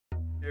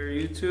There,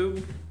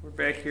 YouTube. We're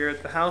back here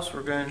at the house.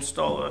 We're going to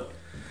install a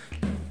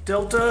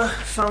Delta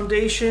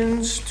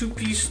Foundations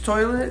two-piece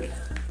toilet.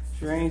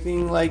 If you're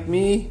anything like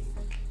me,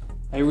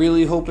 I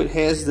really hope it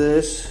has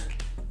this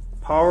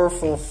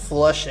powerful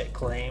flush it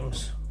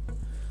claims.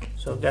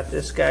 So I've got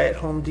this guy at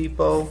Home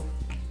Depot.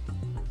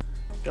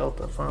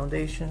 Delta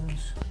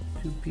Foundations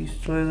two-piece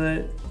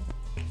toilet.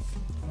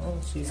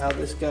 Let's see how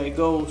this guy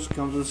goes.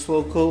 Comes with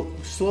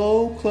a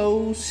slow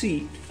close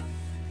seat.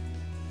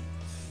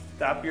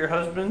 Stop your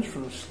husbands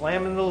from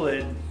slamming the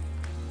lid.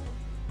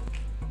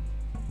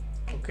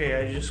 Okay,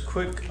 I just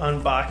quick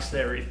unboxed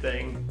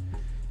everything.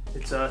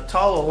 It's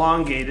tall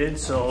elongated,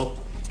 so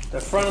the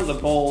front of the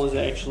bowl is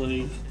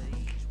actually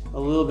a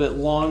little bit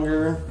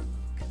longer.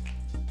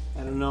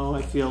 I don't know,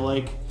 I feel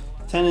like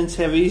tenants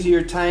have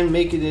easier time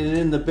making it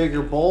in the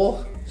bigger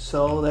bowl,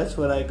 so that's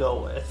what I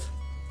go with.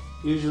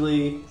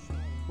 Usually,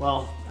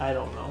 well, I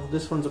don't know.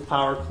 This one's a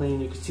power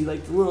clean. You can see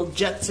like the little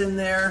jets in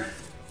there.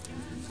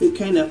 They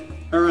kind of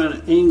are on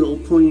an angle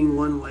pointing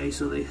one way,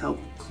 so they help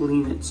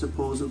clean it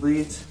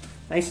supposedly. It's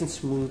nice and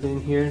smooth in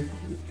here.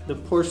 The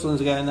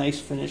porcelain's got a nice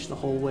finish the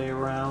whole way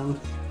around.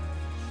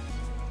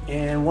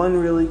 And one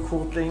really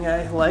cool thing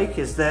I like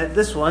is that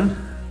this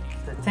one,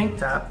 the tank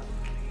top,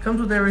 comes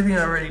with everything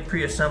already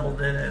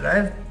pre-assembled in it.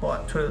 I've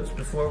bought toilets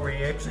before where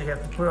you actually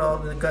have to put all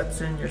the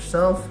guts in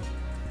yourself.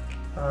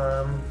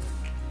 I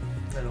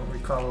don't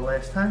recall the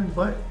last time,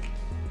 but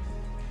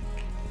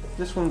if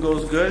this one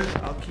goes good,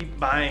 I'll keep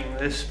buying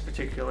this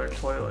particular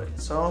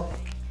toilet. So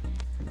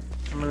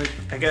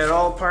I got it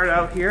all apart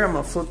out here. I'm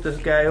gonna flip this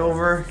guy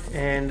over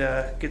and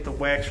get the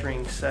wax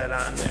ring set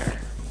on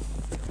there.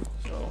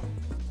 So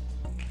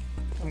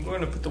I'm going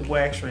to put the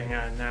wax ring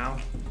on now.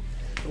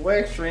 The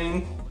wax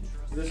ring,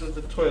 this is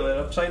the toilet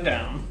upside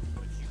down.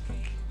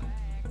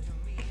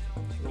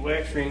 So the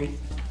wax ring,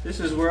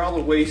 this is where all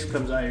the waste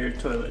comes out of your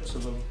toilet. So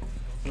the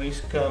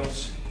waste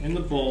comes in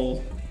the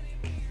bowl,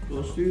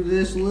 goes through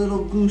this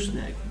little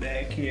gooseneck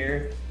back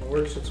here, and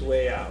works its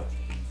way out.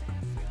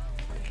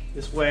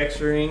 This wax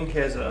ring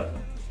has a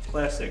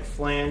plastic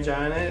flange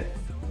on it.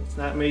 It's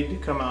not made to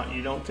come out.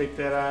 You don't take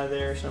that out of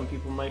there. Some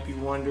people might be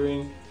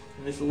wondering.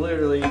 And this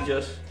literally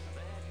just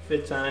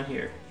fits on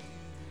here.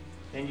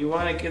 And you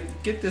want to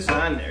get this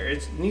on there.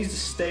 It needs to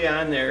stay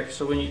on there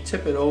so when you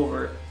tip it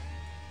over,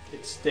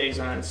 it stays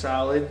on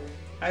solid.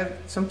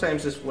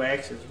 Sometimes this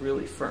wax is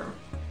really firm,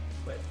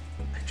 but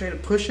I try to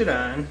push it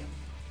on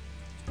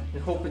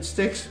and hope it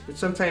sticks, but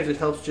sometimes it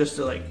helps just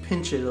to like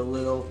pinch it a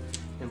little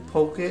and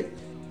poke it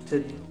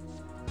to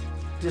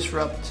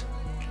disrupt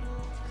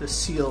the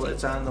seal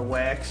that's on the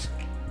wax,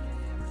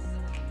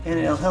 and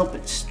it'll help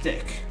it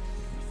stick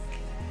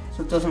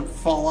so it doesn't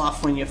fall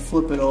off when you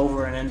flip it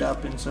over and end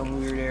up in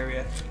some weird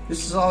area.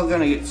 This is all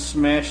gonna get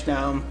smashed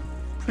down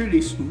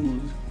pretty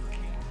smooth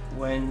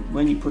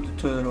when you put the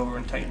toilet over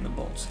and tighten the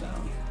bolts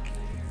down.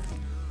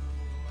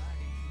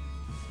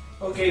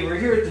 Okay, we're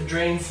here at the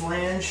drain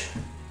flange,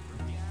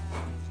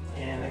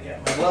 and I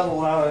got my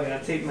level out. I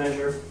got a tape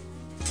measure.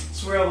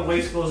 This is where all the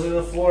waste goes in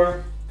the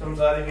floor, comes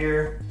out of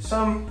here.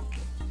 Some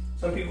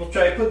people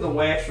try to put the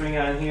wax ring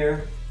on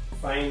here,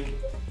 find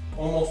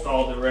almost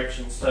all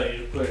directions tell you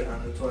to put it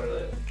on the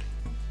toilet.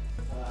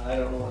 I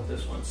don't know what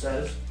this one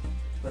says,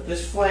 but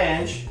this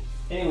flange,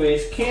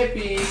 anyways, can't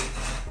be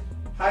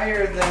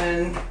higher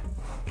than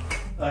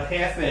a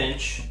 ½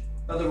 inch,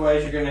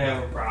 otherwise you're gonna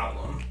have a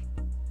problem.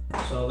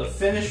 So the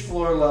finished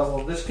floor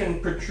level, this can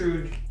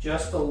protrude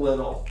just a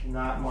little,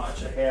 not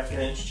much, a ½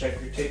 inch.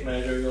 Check your tape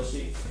measure, you'll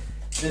see.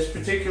 This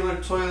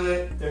particular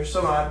toilet, there's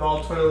some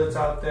oddball toilets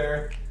out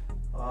there.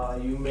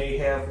 You may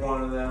have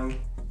one of them,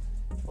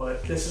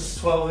 but this is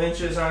 12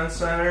 inches on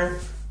center.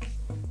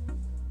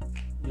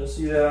 You'll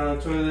see that on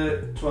the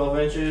toilet, 12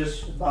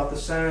 inches, about the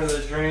center of the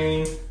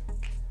drain.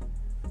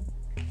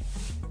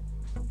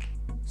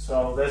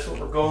 So that's what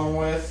we're going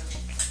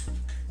with.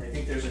 I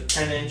think there's a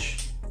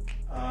 10-inch.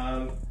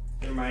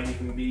 There might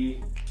even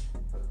be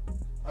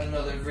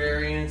another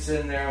variance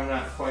in there, I'm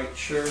not quite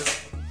sure.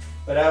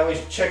 But I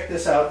always check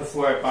this out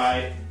before I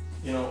buy,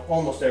 you know,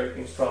 almost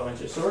everything's 12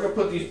 inches. So we're gonna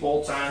put these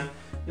bolts on.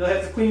 You'll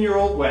have to clean your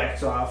old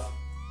wax off.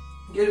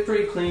 Get it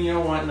pretty clean, you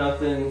don't want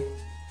nothing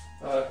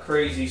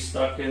crazy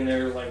stuck in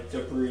there like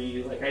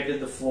debris, like I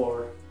did the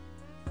floor.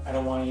 I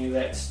don't want any of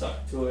that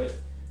stuck to it.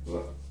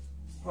 I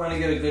want to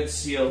get a good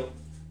seal.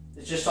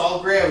 It's just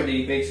all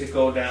gravity makes it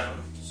go down.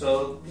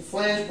 So the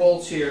flange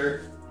bolts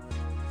here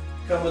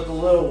come with a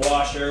little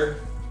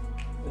washer.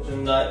 There's a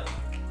nut,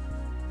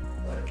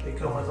 but they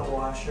come with a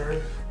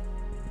washer.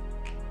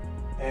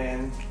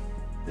 And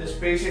this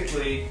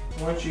basically,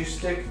 once you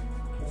stick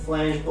a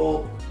flange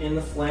bolt in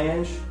the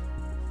flange,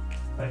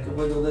 I could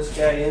wiggle this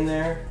guy in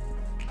there.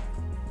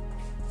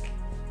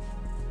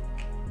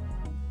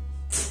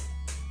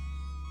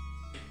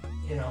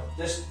 You know,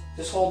 this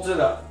holds it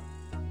up.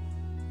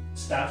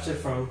 Stops it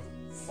from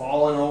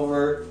falling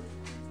over.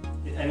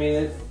 I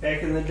mean,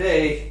 back in the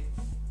day,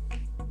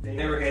 they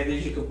never had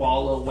these. You could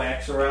ball a little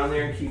wax around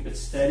there and keep it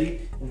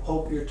steady and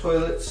hope your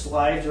toilet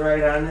slides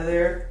right onto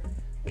there.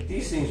 But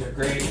these things are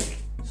great.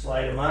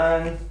 Slide them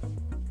on,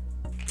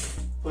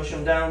 push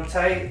them down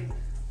tight.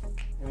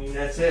 I mean,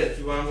 that's it. If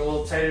you want them a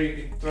little tighter,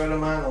 you can thread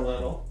them on a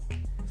little.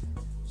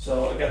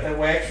 So I got that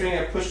wax ring,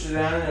 I pushed it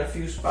on in a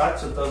few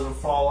spots so it doesn't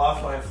fall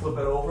off when I flip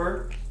it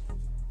over.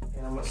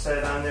 And I'm gonna set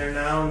it on there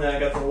now, and then I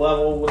got the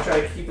level. We'll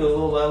try to keep it a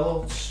little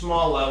level,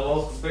 small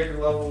level. A bigger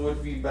level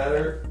would be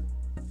better.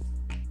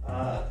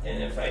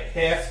 And if I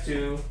have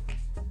to,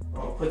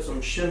 I'll put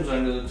some shims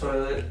under the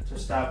toilet to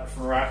stop it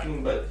from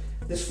rocking, but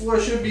this floor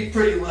should be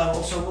pretty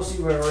level, so we'll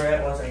see where we're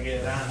at once I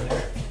get it on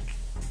there.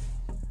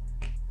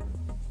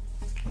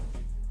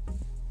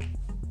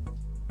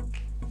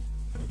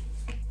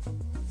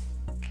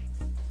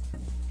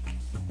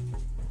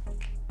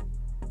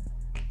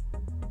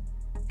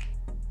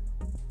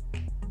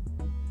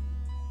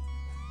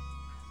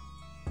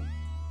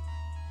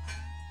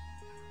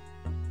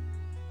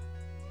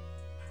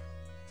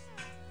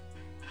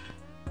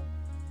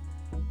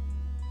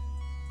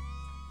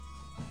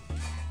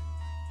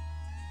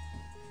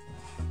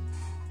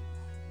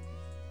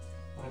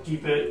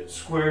 Keep it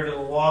square to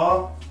the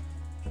wall,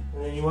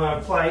 and then you want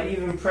to apply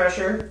even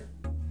pressure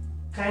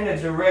kind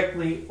of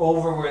directly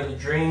over where the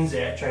drain's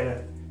at. Try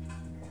to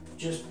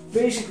just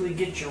basically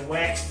get your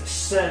wax to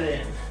set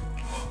in.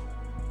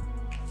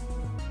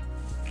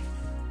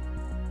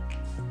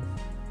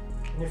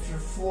 And if your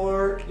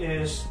floor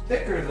is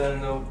thicker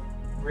than the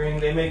ring,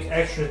 they make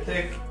extra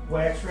thick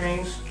wax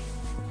rings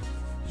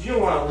because you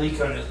don't want to leak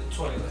under the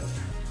toilet.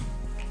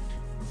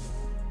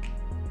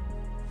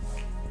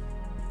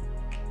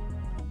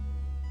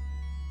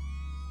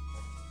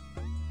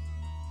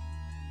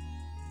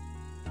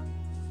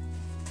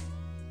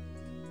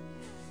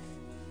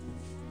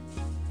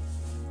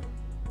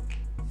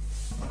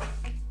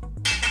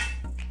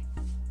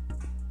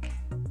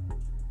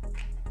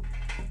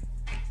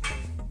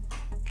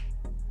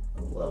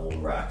 Level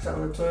rocks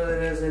on the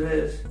toilet as it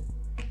is.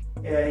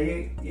 Yeah,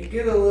 you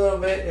get a little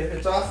bit, if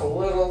it's off a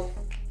little,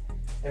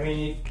 I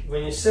mean,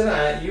 when you sit on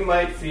it, you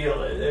might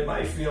feel it. It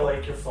might feel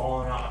like you're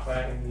falling off.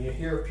 You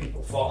hear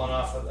people falling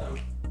off of them.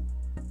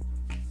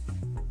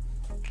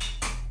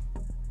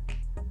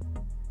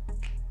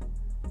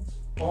 It's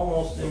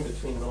almost in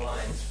between the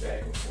lines,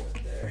 back and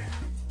forth there.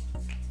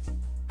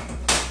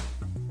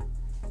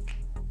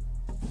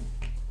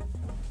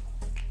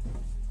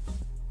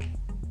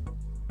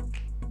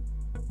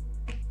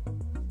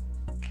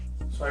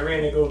 So I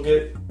ran to go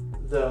get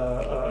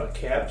the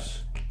caps,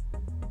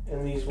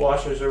 and these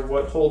washers are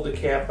what hold the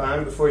cap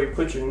on before you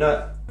put your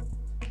nut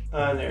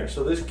on there.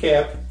 So this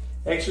cap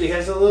actually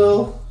has a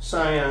little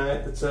sign on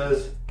it that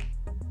says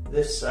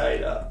this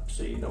side up,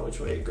 so you know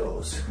which way it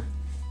goes.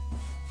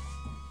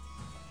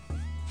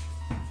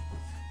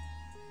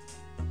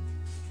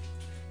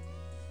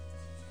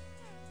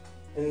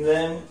 And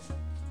then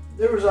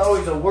there was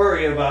always a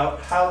worry about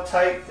how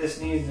tight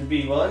this needs to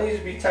be. Well, it needs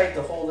to be tight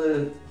to hold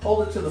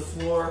it to the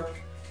floor.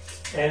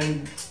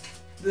 And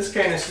this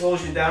kind of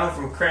slows you down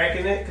from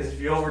cracking it, because if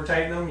you over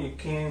tighten them, you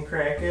can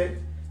crack it.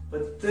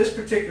 But this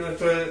particular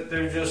toilet,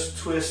 they're just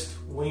twist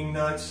wing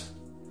nuts,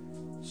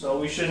 so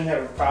we shouldn't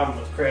have a problem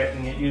with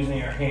cracking it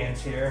using our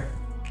hands here.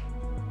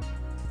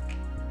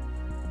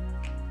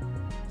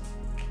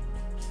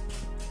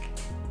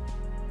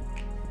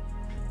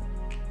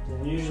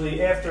 And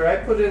usually after I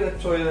put it in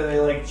the toilet, I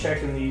like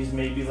checking these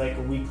maybe like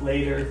a week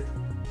later,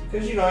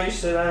 because you know, you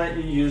sit on it,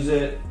 you use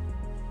it.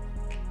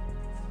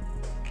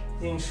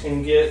 Things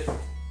can get,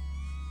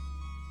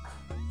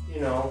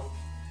 you know,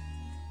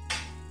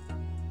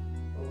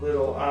 a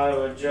little out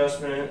of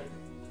adjustment.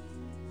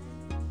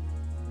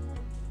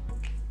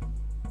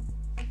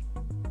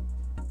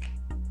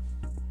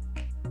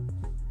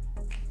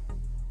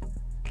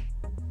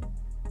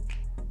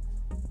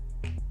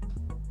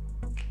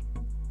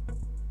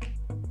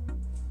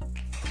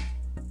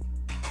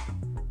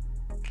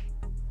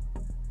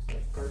 It's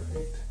like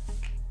perfect.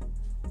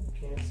 You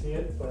can't see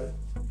it, but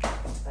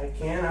I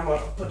can. I'm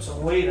going to put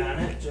some weight on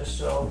it just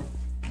so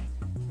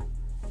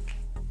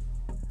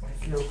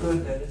I feel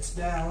good that it's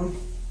down.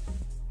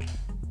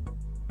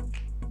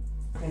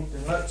 Crank the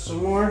nut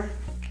some more.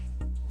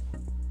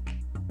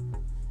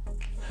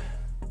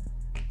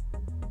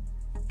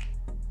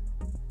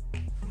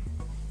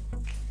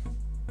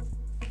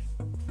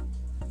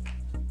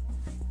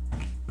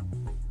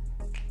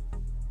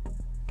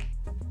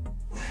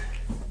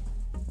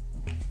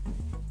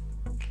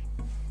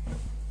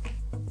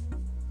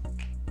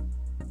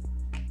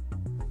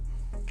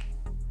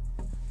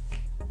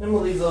 Then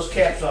we'll leave those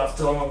caps off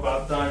till I'm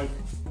about done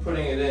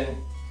putting it in,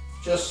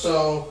 just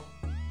so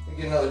I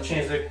get another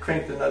chance to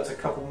crank the nuts a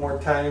couple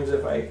more times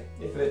if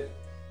it,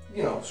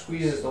 you know,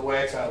 squeezes the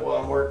wax out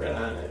while I'm working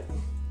on it.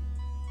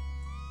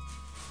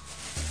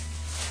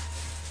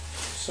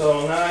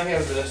 So now I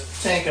have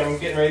this tank. I'm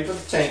getting ready to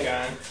put the tank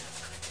on.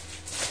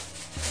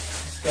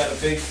 It's got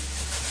a big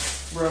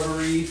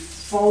rubbery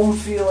foam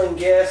feeling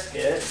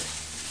gasket.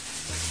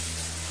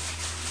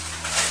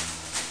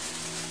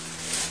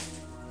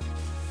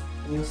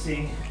 You'll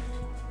see,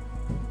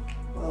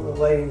 well, the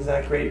lighting's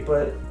not great,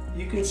 but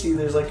you can see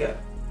there's like a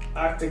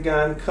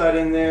octagon cut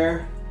in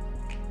there,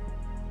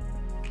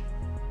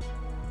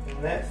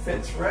 and that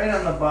fits right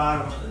on the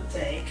bottom of the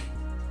tank.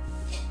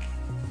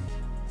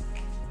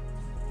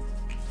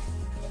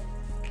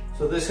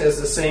 So this has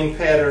the same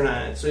pattern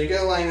on it. So you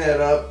gotta line that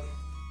up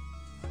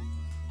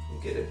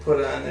and get it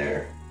put on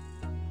there.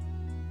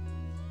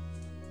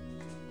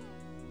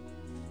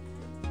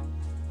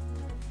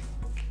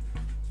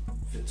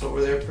 Fits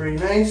over there pretty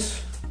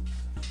nice.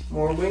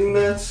 More wing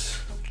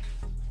nuts.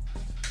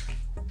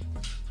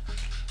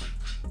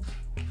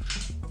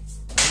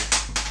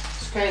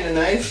 It's kind of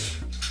nice.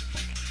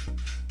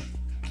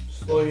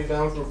 Slow you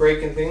down from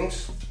breaking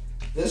things.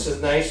 This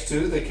is nice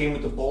too. They came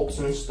with the bolts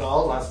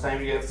installed. Last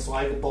time you have to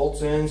slide the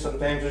bolts in.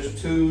 Sometimes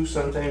there's 2,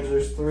 sometimes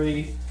there's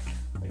 3.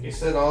 Like I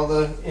said, all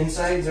the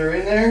insides are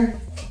in there.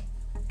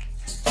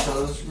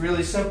 So it's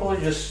really simple.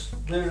 You just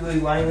literally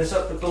line this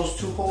up with those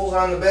 2 holes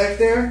on the back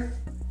there.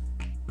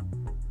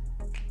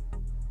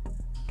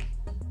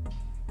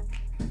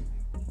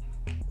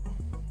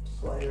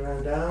 Slide it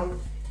on down.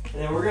 And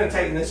then we're going to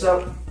tighten this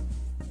up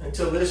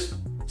until this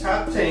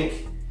top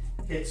tank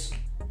hits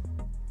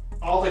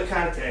all the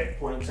contact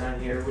points on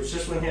here, which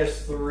this one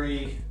has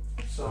 3.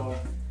 So,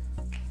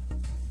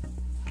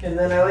 and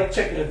then I like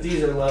checking if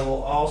these are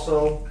level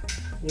also,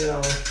 you know,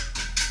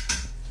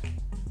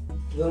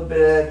 a little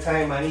bit at a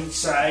time on each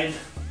side.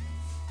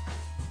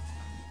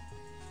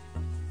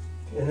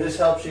 And this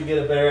helps you get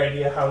a better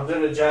idea how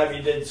good a job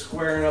you did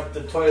squaring up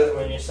the toilet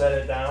when you set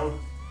it down.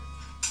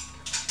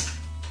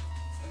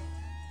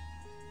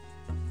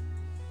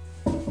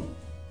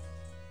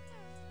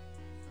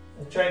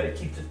 Try to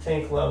keep the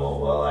tank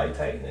level while I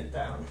tighten it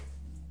down.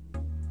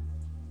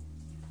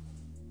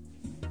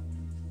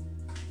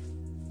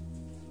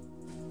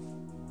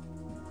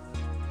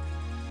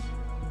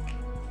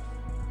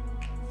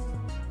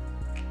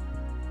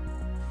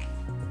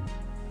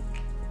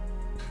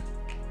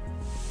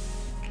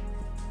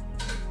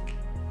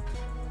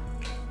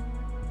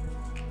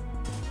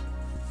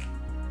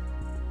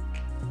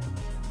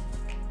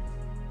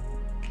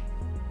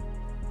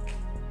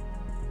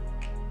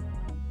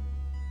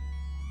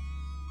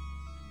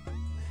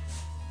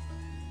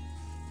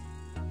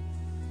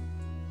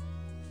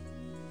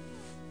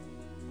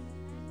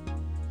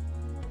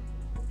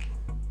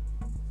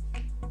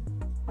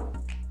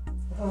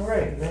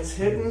 Alright, that's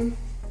hitting.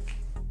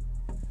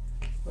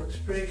 Looks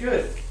pretty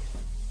good.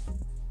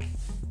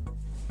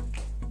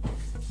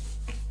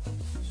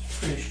 It's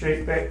pretty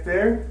straight back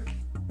there.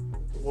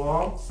 The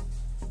wall.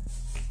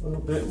 A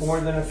little bit more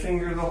than a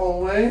finger the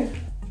whole way.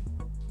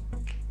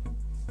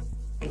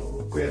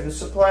 We'll grab the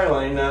supply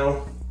line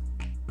now.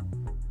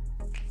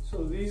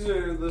 So these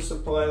are the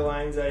supply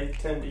lines I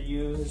tend to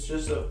use. It's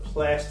just a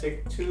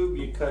plastic tube.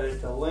 You cut it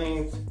to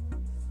length.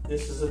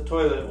 This is a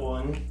toilet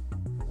one.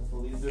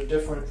 They're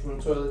different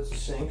from toilet to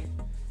sink.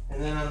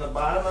 And then on the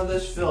bottom of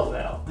this fill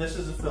valve, this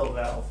is a fill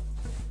valve,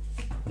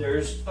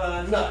 there's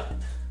a nut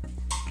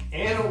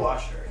and a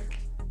washer.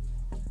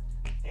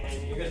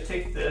 And you're going to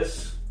take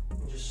this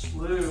and just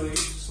literally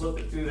slip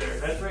it through there.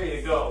 That's ready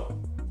to go.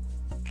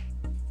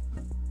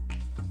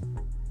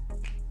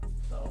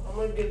 So I'm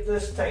going to get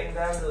this tightened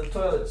down to the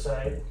toilet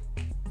side.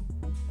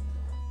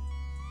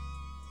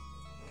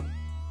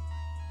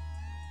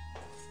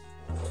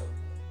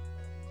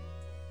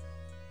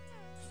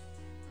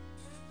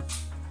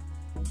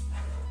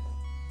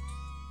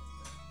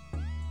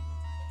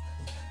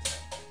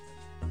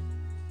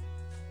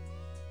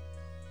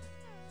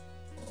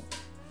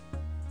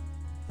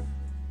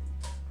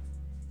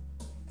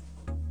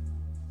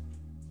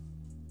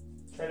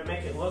 Try to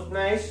make it look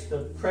nice. The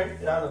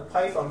print on the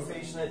pipe, I'm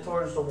facing it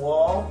towards the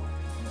wall.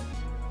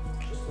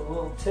 Just a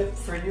little tip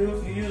for you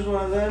if you use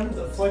one of them.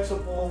 The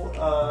flexible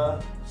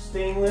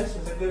stainless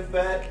is a good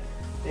bet.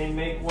 They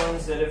make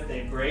ones that if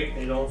they break,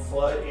 they don't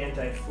flood,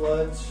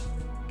 anti-floods.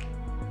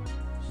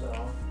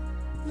 So,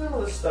 you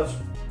know, this stuff's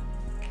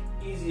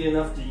easy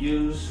enough to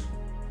use.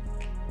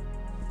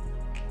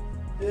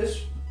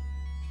 This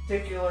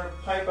particular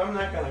pipe, I'm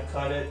not going to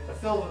cut it. I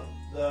feel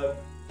the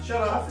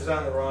shutoff is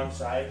on the wrong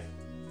side.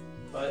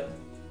 But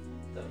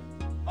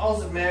all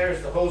that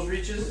matters, the hose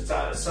reaches, it's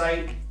out of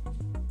sight.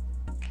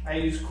 I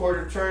use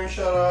 1/4 turn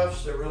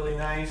shutoffs, they're really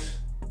nice.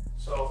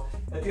 So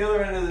at the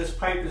other end of this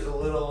pipe is a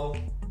little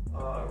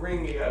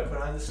ring you gotta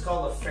put on. This is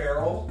called a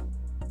ferrule.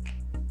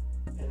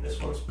 And this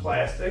one's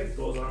plastic, it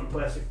goes on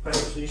plastic pipe.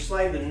 So you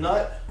slide the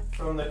nut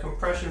from the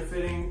compression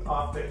fitting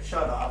off the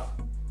shutoff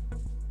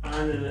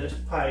onto this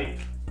pipe.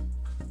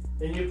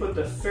 Then you put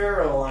the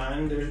ferrule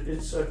on,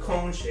 it's a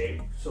cone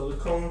shape. So the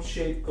cone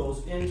shape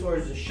goes in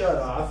towards the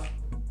shutoff.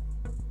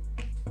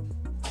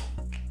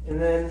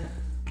 And then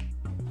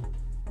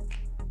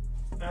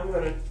I'm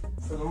going to,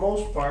 for the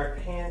most part,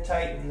 hand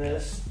tighten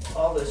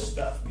all this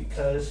stuff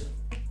because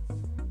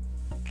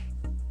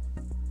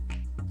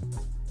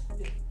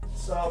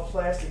it's all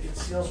plastic, it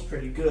seals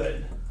pretty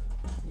good.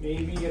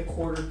 Maybe a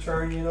 1/4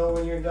 turn, you know,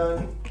 when you're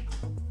done.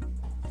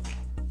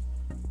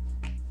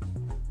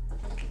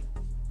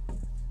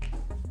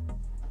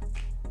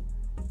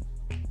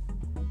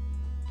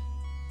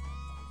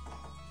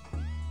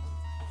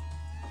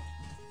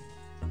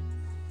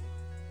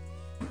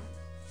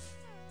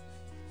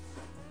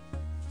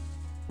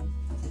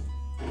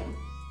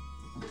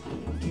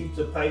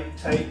 keep the pipe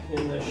tight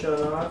in the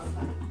shutoff.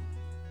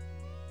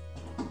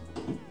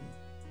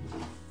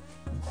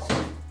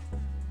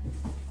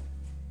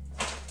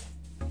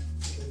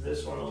 Give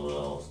this one a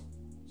little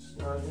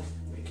snug,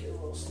 make it a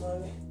little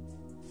snug.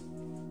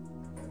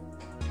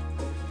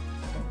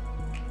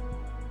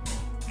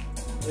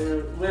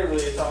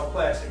 Literally, it's all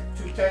plastic.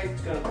 Too tight,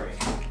 it's gonna break.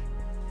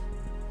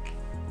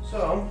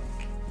 So,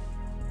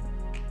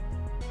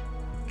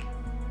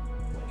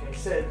 like I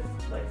said,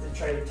 I like to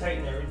try to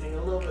tighten everything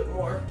a little bit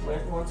more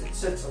once it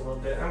sits a little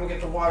bit. I'm gonna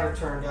get the water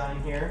turned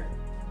on here.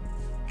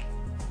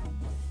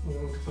 I'm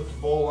gonna put the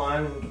bowl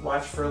on and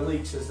watch for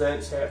leaks as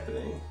that's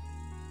happening.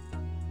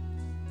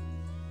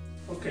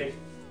 Okay,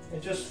 I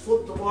just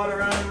flipped the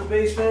water on in the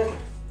basement.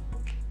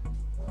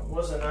 It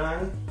wasn't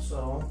on,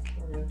 so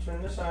we're gonna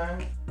turn this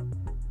on.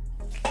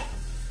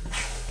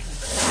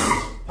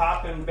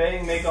 Pop and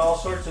bang, make all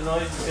sorts of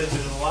noise because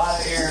there's a lot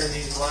of air in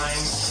these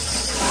lines.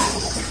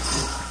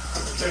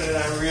 Turn it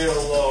on real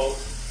low.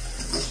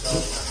 So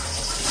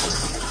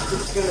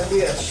it's going to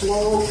be a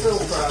slow fill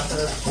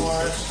process for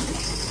us.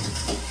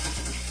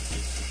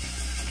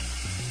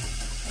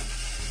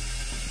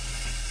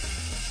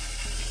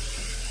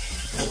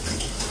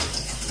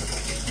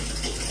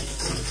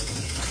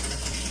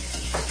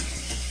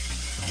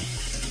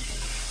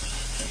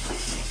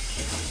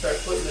 Start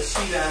putting the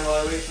seat on while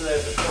I wait for that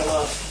to fill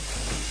up.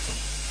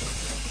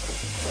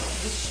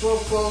 This slow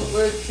close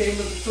lid came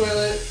with the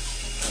toilet.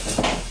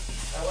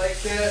 I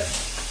like that.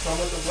 Come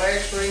with the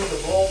wax ring,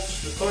 the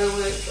bolts, the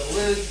toilet, the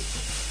lid,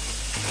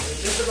 and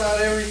just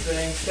about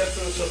everything except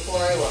for the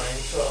supply line.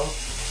 So,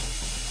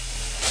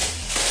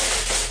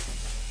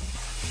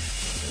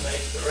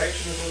 nice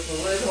directions with the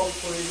lid.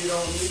 Hopefully you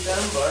don't need them,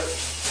 but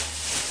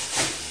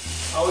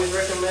always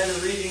recommend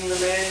reading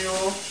the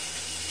manual.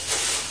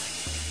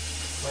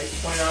 Might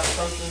point out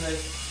something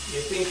that you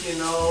think you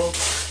know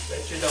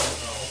that you don't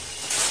know.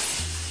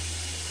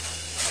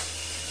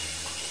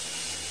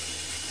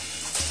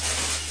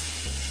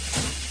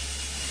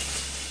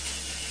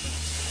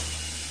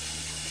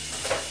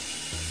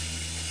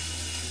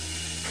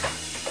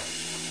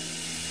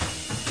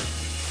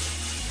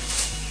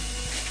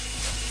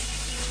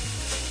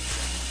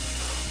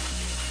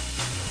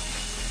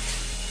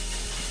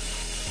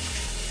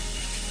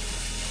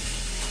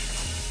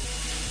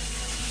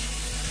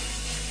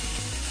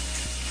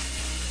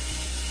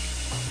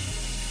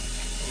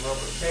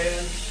 Rubber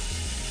pads.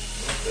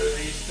 So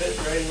these fit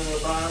right in the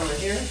bottom of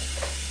here.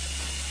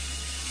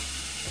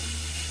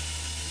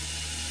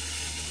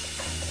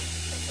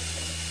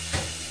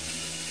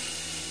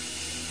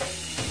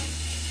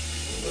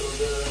 A little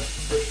bit of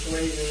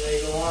persuasion they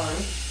go on.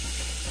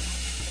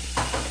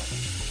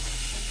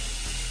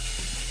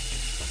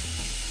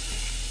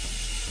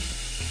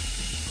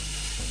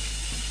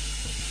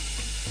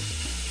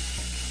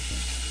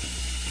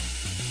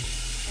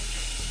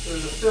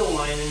 There's a fill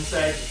line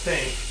inside the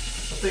tank.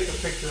 I'll take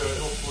a picture of it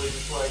hopefully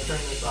before I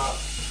turn this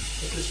off.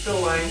 It's this fill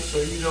line so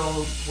you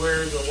know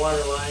where the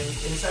water line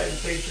inside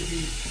the tank should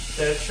be.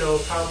 That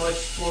shows how much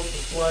it's supposed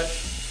to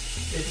flush.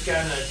 It's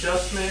got an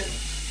adjustment.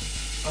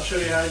 I'll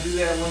show you how to do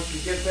that once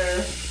we get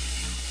there.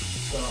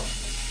 So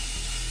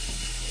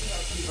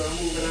I'll keep on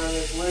moving on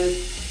this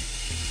lid.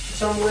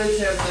 Some lids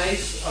have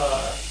nice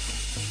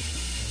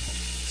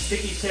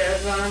sticky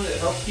tabs on that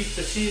help keep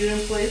the seat in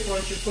place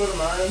once you put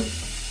them on.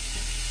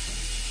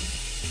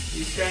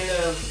 These kind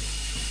of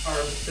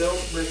are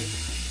built with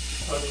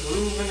a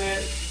groove in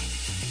it,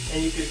 and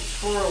you could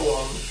twirl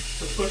them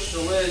to push the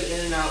lid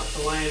in and out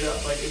to line it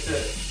up like it's an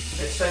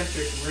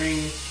eccentric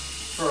ring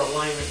for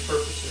alignment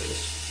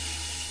purposes.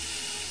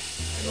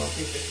 I don't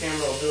think the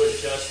camera will do it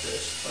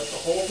justice, but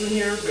the holes in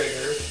here are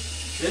bigger.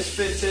 This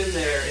fits in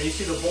there, and you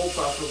see the bolts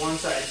off to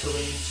one side, so when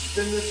you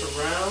spin this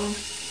around,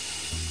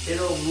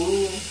 it'll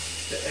move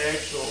the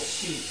actual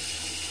seat.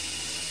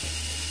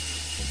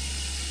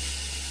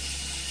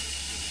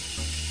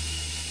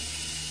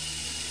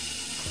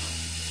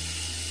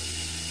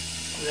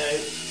 And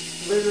I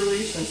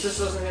literally, since this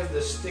doesn't have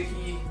the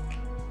sticky,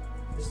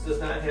 this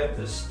does not have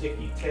the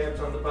sticky tabs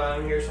on the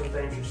bottom here,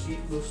 sometimes your seat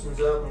loosens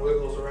up and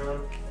wiggles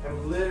around.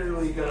 I'm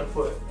literally going to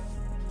put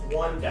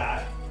one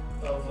dot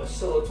of a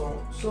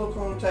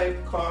silicone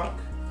type caulk.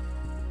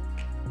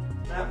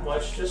 Not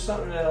much, just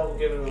something that'll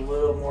give it a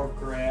little more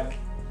grab.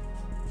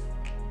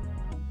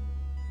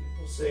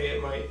 People say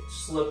it might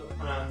slip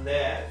on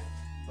that,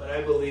 but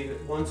I believe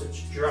that once it's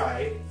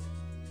dry,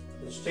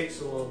 which takes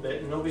a little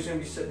bit, and nobody's going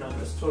to be sitting on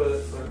this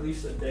toilet for at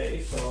least a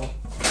day, so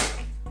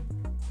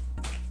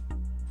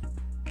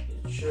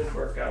it should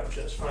work out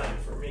just fine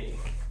for me.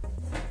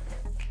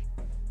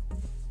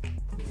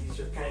 These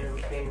are kind of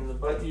a pain in the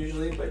butt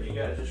usually, but you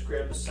gotta just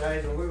grab the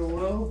sides and wiggle a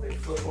little. They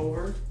flip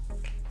over.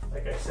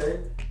 Like I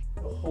said,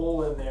 the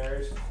hole in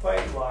there is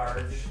quite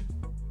large.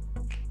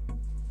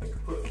 I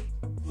could put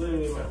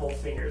literally my whole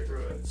finger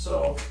through it.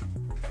 So,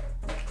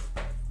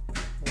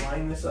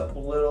 line this up a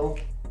little.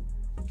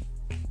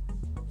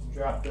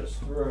 Drop this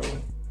through.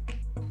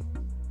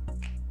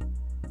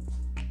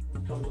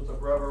 It comes with a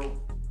rubber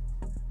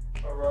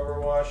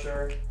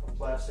washer, a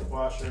plastic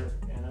washer,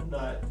 and a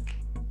nut.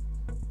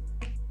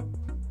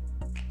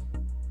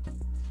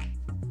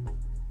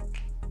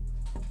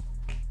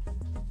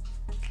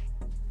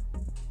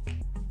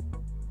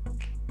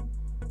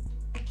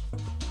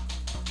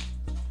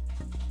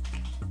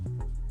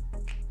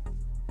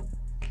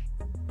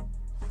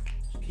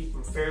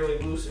 them fairly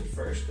loose at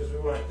first because we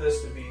want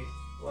this to be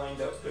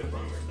lined up good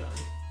when we're done.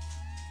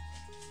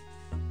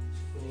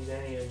 If you need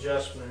any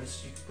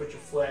adjustments, you can put your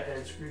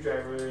flathead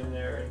screwdriver in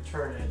there and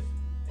turn it,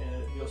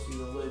 and you'll see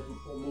the lid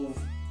will move.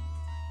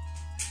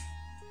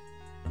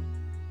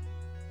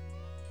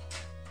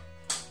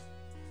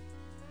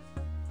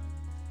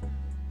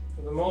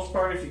 For the most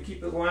part, if you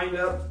keep it lined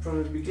up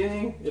from the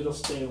beginning, it'll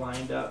stay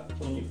lined up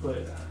when you put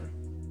it on.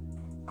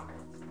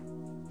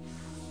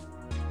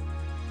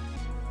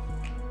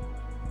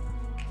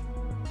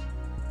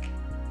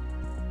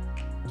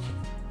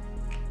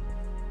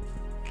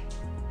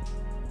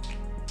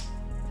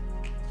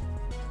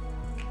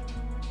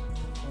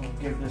 We'll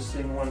give this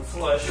thing one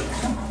flush,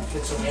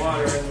 get some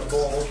water in the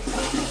bowl.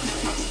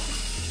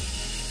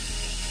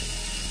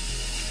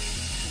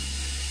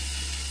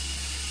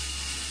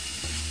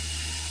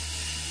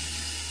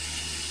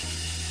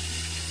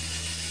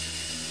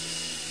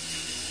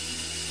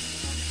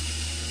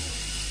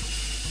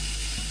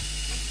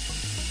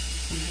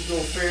 Go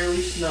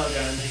fairly snug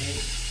on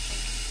these.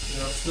 You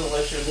know, still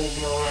let you move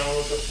them around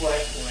with the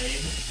flat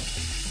blade.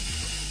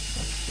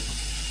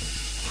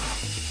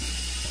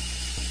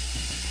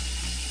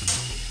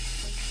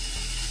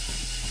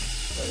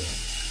 But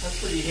I'm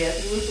pretty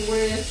happy with the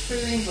way it's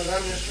fitting, but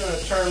I'm just going to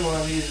turn one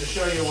of these to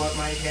show you what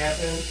might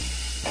happen.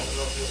 I don't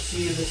know if you'll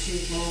see the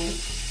seat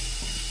move.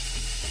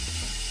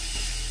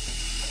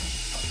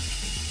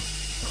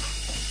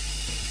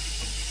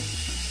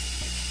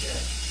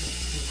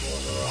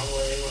 Going the wrong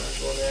way when I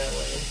go that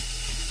way.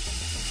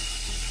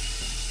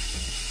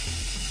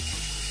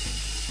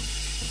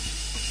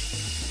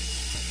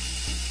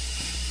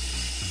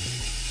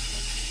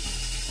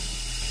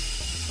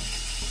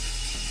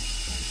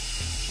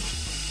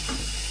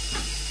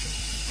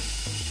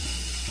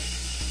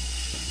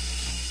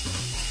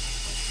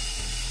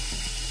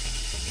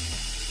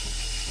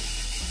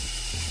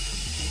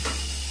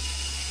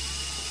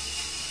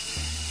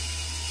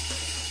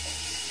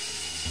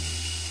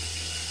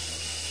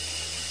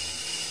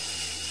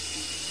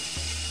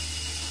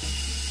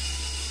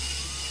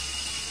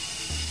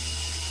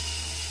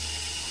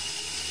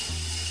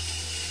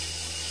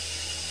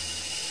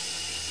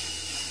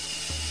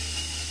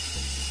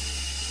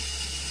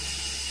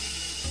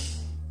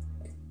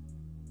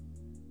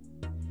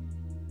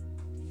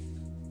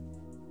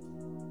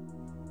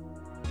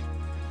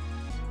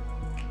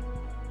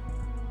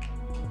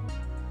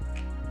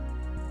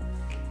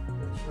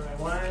 Where I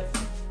want it.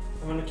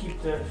 I'm going to keep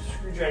the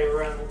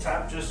screwdriver on the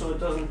top just so it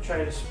doesn't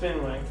try to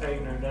spin when I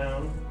tighten her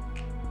down.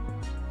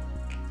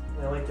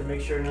 And I like to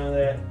make sure none of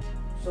that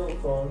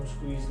silicone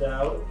squeezed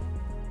out.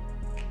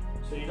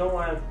 So you don't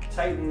want to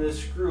tighten this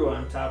screw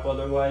on top,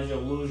 otherwise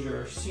you'll lose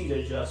your seat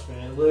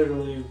adjustment. It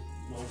literally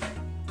will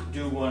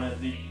do one of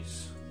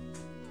these.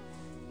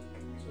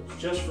 So it's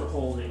just for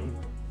holding.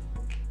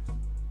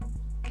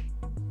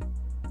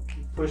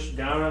 Push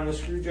down on the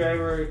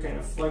screwdriver, it kind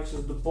of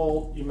flexes the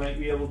bolt. You might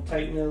be able to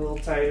tighten it a little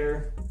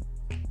tighter.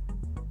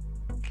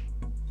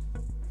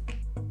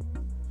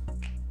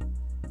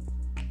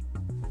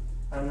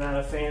 I'm not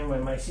a fan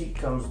when my seat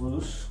comes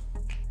loose.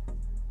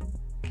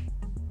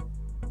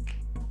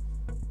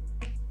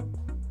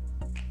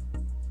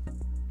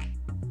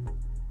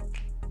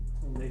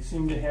 And they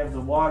seem to have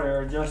the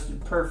water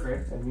adjusted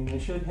perfect. I mean, they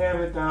should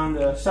have it down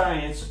to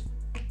science.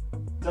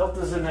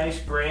 Delta's a nice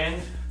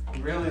brand. I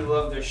really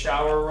love their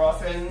shower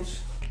rough ends.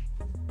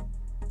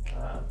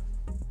 They're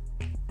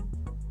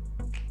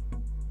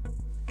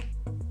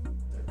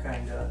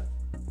kind of,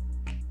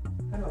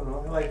 I don't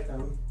know, I like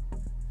them.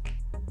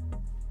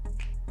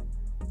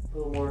 A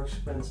little more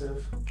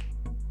expensive,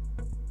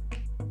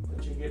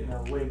 but you're getting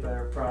a way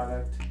better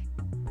product.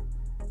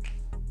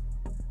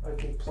 I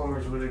think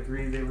plumbers would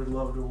agree they would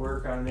love to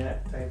work on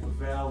that type of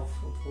valve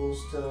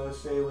opposed to,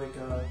 say, like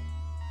a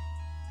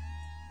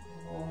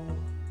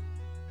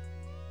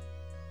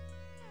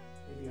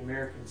maybe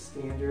American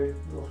Standard.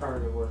 A little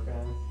harder to work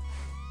on.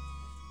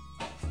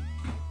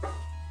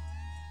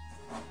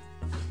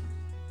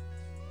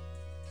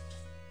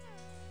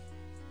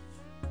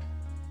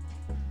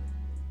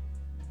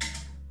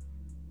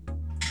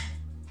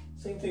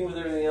 Same thing with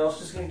everything else,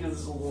 just going to give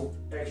this a little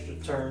extra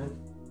turn.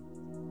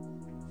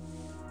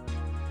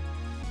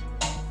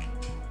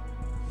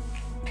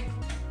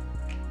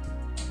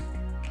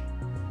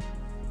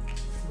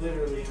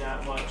 Literally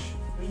not much.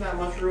 There's not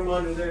much room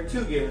under there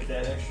to give it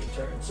that extra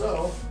turn,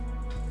 so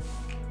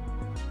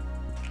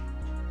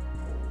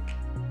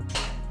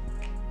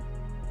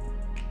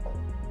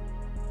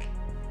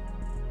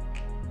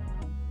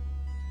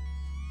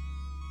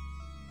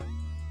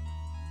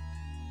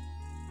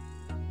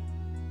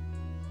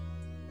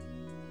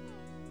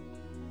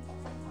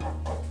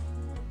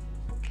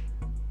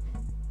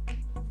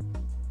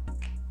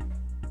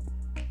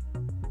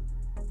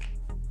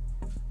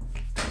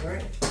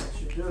alright, that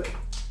should do it.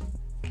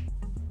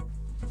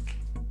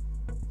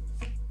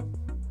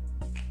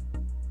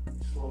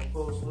 Slow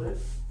close lid.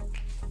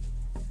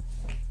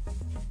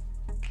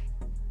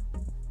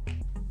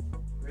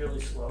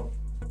 Really slow.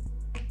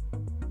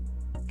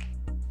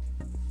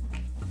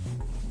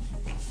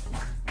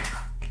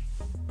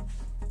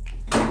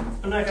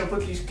 I'm not going to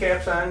put these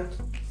caps on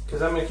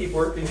because I'm going to keep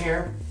working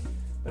here.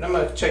 But I'm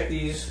going to check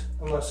these.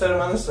 I'm going to set them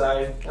on the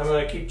side. I'm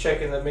going to keep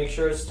checking to make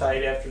sure it's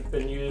tight after it's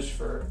been used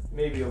for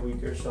maybe a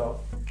week or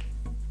so.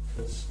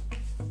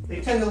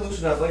 They tend to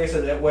loosen up. Like I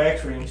said, that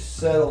wax ring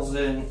settles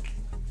in.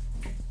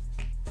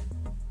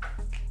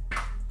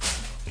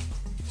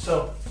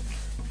 So,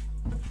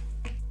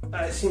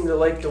 I seem to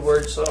like the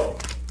word so.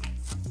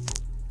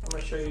 I'm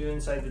going to show you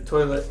inside the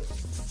toilet.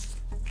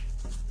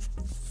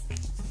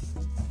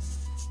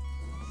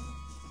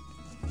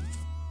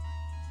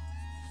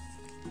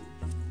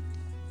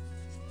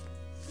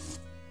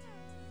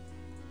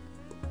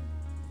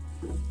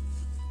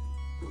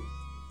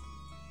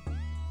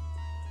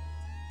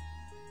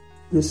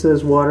 This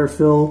says water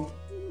fill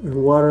or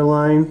water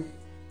line,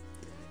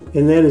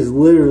 and that is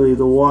literally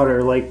the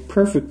water, like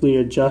perfectly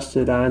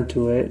adjusted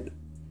onto it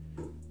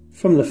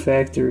from the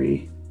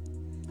factory.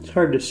 It's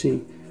hard to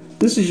see.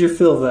 This is your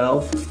fill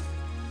valve,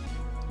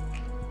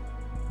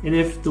 and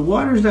if the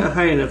water's not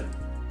high enough,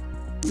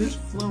 this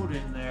float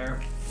in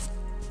there,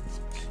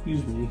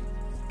 excuse me,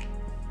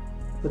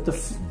 but the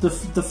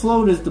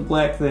float is the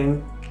black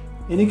thing.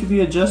 And it can be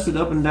adjusted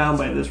up and down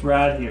by this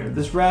rod here.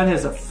 This rod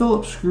has a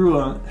Phillips screw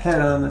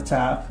head on the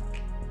top.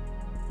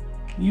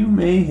 You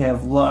may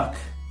have luck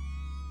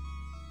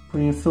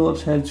putting a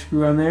Phillips head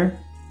screw on there.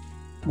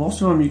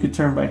 Most of them you could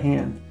turn by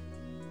hand.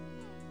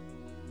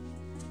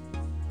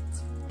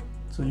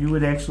 So you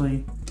would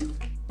actually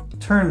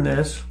turn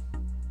this,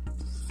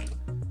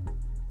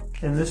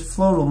 and this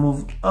float will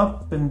move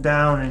up and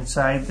down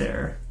inside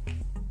there.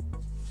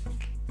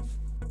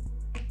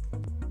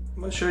 I'm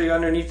going to show you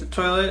underneath the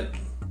toilet.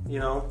 You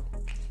know,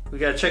 we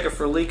gotta check it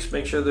for leaks,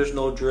 make sure there's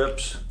no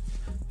drips.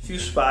 A few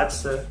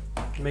spots to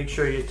make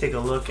sure you take a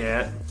look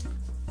at.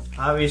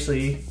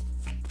 Obviously,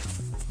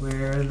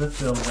 where the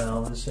fill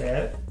valve is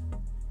at.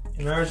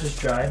 And ours is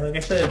dry. Like I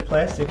said,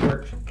 plastic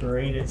works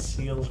great, it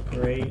seals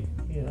great,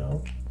 you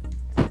know.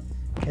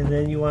 And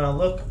then you wanna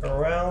look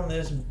around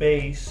this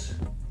base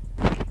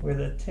where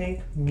the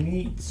tank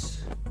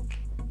meets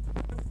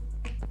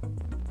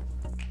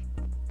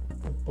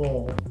the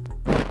bowl.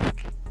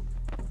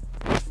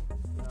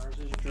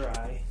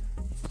 Dry.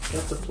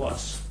 That's a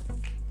plus.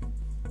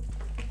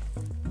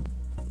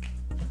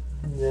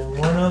 And then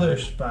one other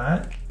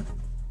spot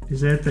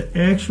is at the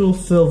actual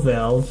fill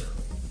valve.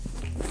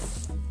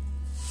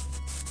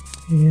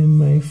 And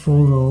my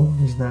photo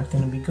is not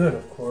going to be good,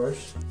 of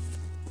course.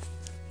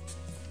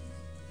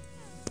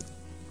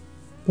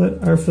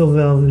 But our fill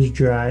valve is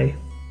dry.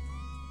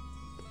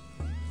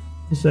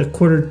 It's a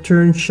quarter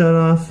turn shut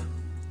off.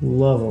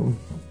 Love them.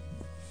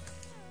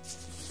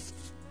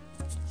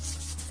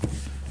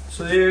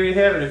 So there you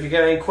have it. If you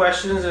got any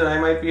questions and I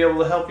might be able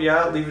to help you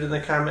out, leave it in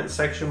the comment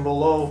section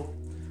below.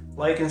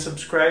 Like and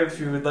subscribe if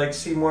you would like to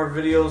see more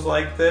videos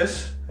like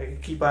this. I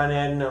can keep on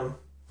adding them.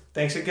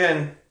 Thanks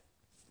again.